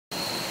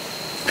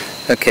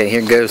Okay,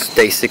 here goes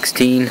day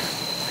 16,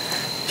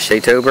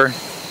 Shaytober.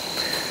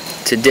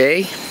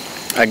 Today,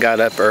 I got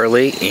up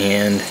early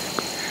and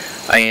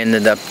I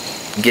ended up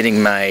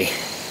getting I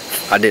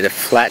did a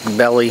flat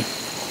belly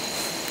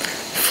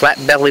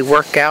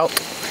workout,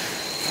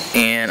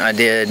 and I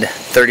did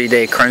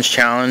 30-day crunch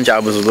challenge. I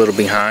was a little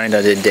behind.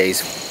 I did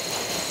days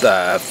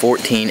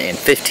 14 and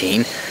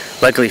 15.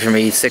 Luckily for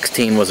me,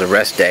 16 was a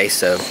rest day,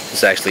 so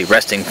it's actually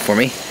resting for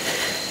me.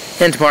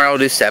 And tomorrow I'll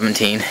do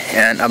 17.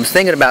 And I was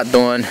thinking about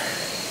doing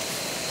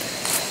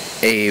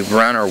a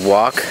run or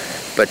walk,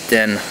 but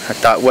then I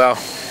thought, well,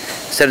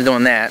 instead of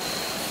doing that,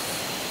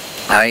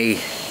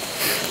 I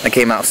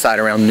came outside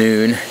around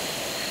noon,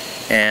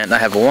 and I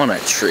have a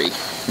walnut tree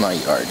in my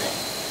yard.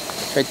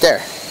 Right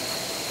there.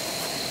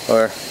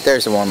 Or,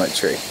 there's a walnut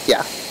tree.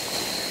 Yeah.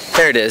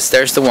 There it is.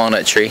 There's the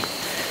walnut tree.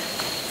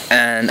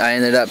 And I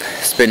ended up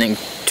spending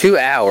 2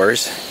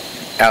 hours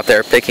out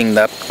there picking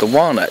up the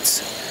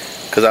walnuts,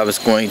 because I was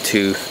going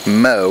to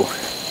mow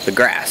the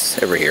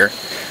grass over here.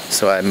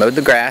 So I mowed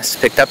the grass,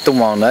 picked up the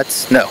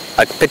walnuts. No,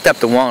 I picked up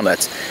the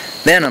walnuts,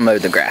 then I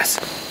mowed the grass.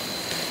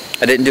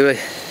 I didn't do a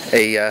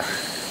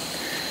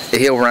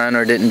hill run,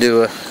 or didn't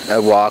do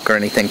a walk or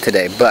anything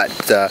today, but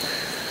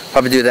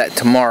probably do that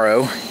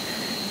tomorrow.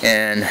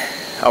 And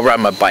I'll ride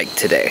my bike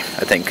today.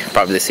 I think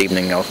probably this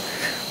evening I'll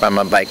ride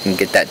my bike and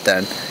get that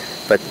done.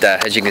 But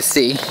as you can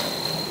see,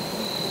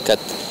 got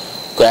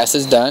grass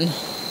is done.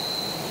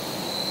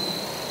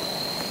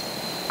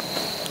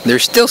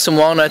 There's still some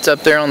walnuts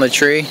up there on the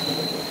tree.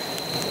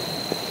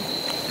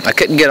 I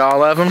couldn't get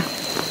all of them.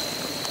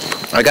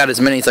 I got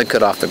as many as I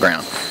could off the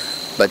ground,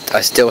 but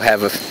I still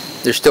have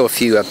there's still a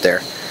few up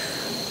there.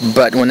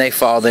 But when they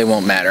fall, they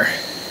won't matter.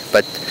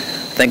 But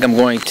I think I'm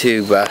going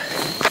to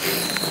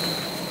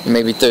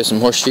maybe throw some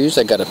horseshoes.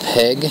 I got a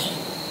peg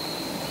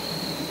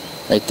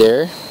right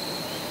there.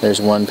 There's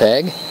one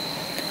peg,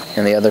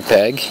 and the other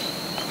peg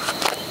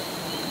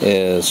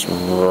is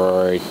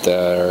right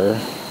there.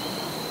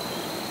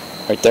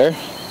 Right there.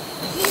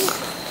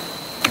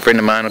 A friend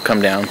of mine will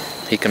come down.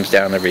 He comes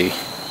down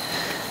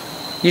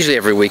usually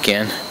every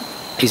weekend.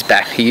 He's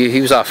back.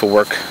 He was off of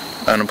work,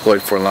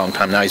 unemployed for a long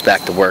time. Now he's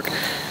back to work,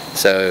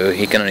 so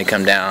he can only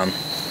come down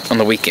on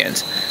the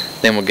weekends.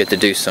 Then we'll get to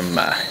do some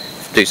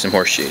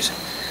horseshoes.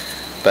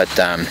 But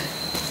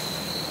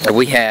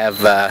we have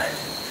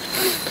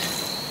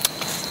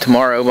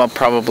tomorrow. I'll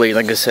probably,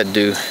 like I said,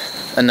 do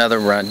another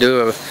run.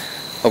 Do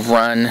a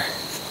run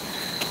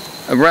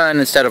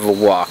instead of a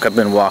walk. I've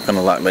been walking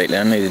a lot lately.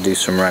 I need to do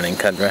some running.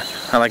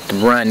 I like to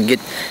run, get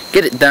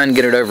it done,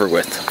 get it over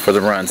with for the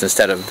runs,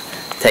 instead of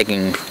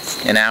taking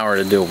an hour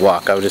to do a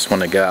walk. I just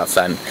want to go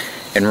outside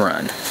and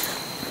run.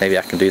 Maybe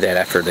I can do that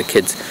after the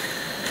kids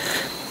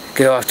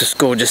go off to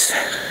school.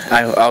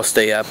 I'll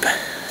stay up.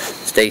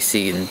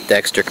 Stacy and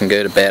Dexter can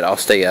go to bed. I'll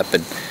stay up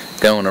and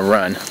go on a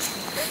run.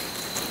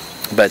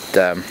 But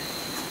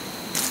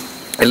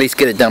at least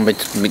get it done by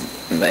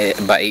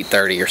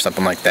 8:30 or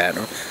something like that,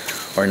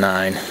 or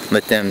 9.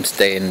 Let them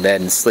stay in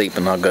bed and sleep,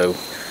 and I'll go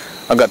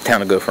uptown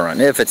to go for a run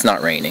if it's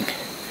not raining.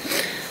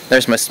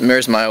 There's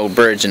my old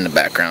bridge in the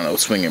background, the old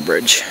swinging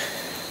bridge.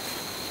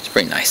 It's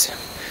pretty nice.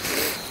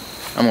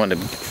 I'm going to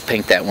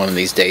paint that one of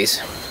these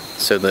days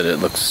so that it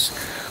looks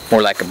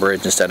more like a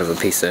bridge instead of a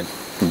piece of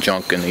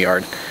junk in the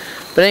yard.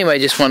 But anyway,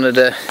 just wanted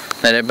to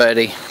let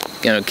everybody,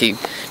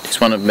 just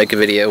want to make a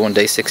video on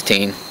day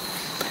 16,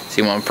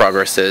 see what my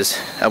progress is.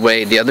 That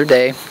way, the other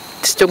day,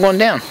 it's still going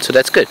down, so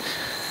that's good.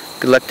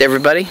 Good luck to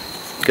everybody.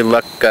 Good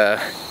luck,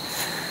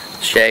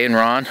 Shay and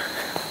Ron,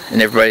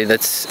 and everybody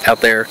that's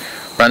out there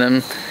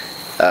running.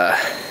 I'd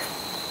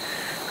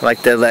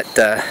like to let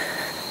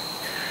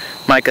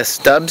Micah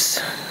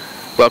Stubbs,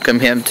 welcome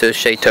him to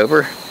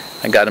Shaytober.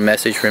 I got a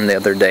message from him the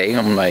other day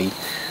on one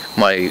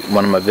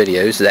of my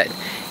videos that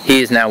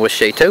he is now with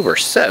Shaytober.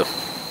 So,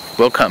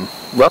 welcome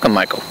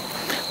Michael,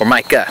 or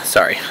Micah,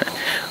 sorry.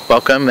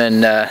 Welcome,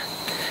 and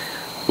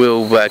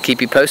we'll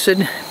keep you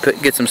posted.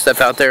 Get some stuff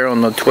out there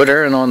on the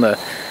Twitter and on the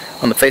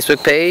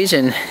Facebook page.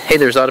 And hey,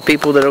 there's a lot of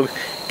people that'll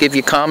give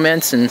you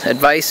comments and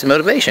advice and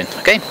motivation.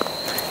 Okay,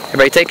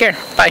 everybody take care.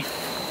 Bye.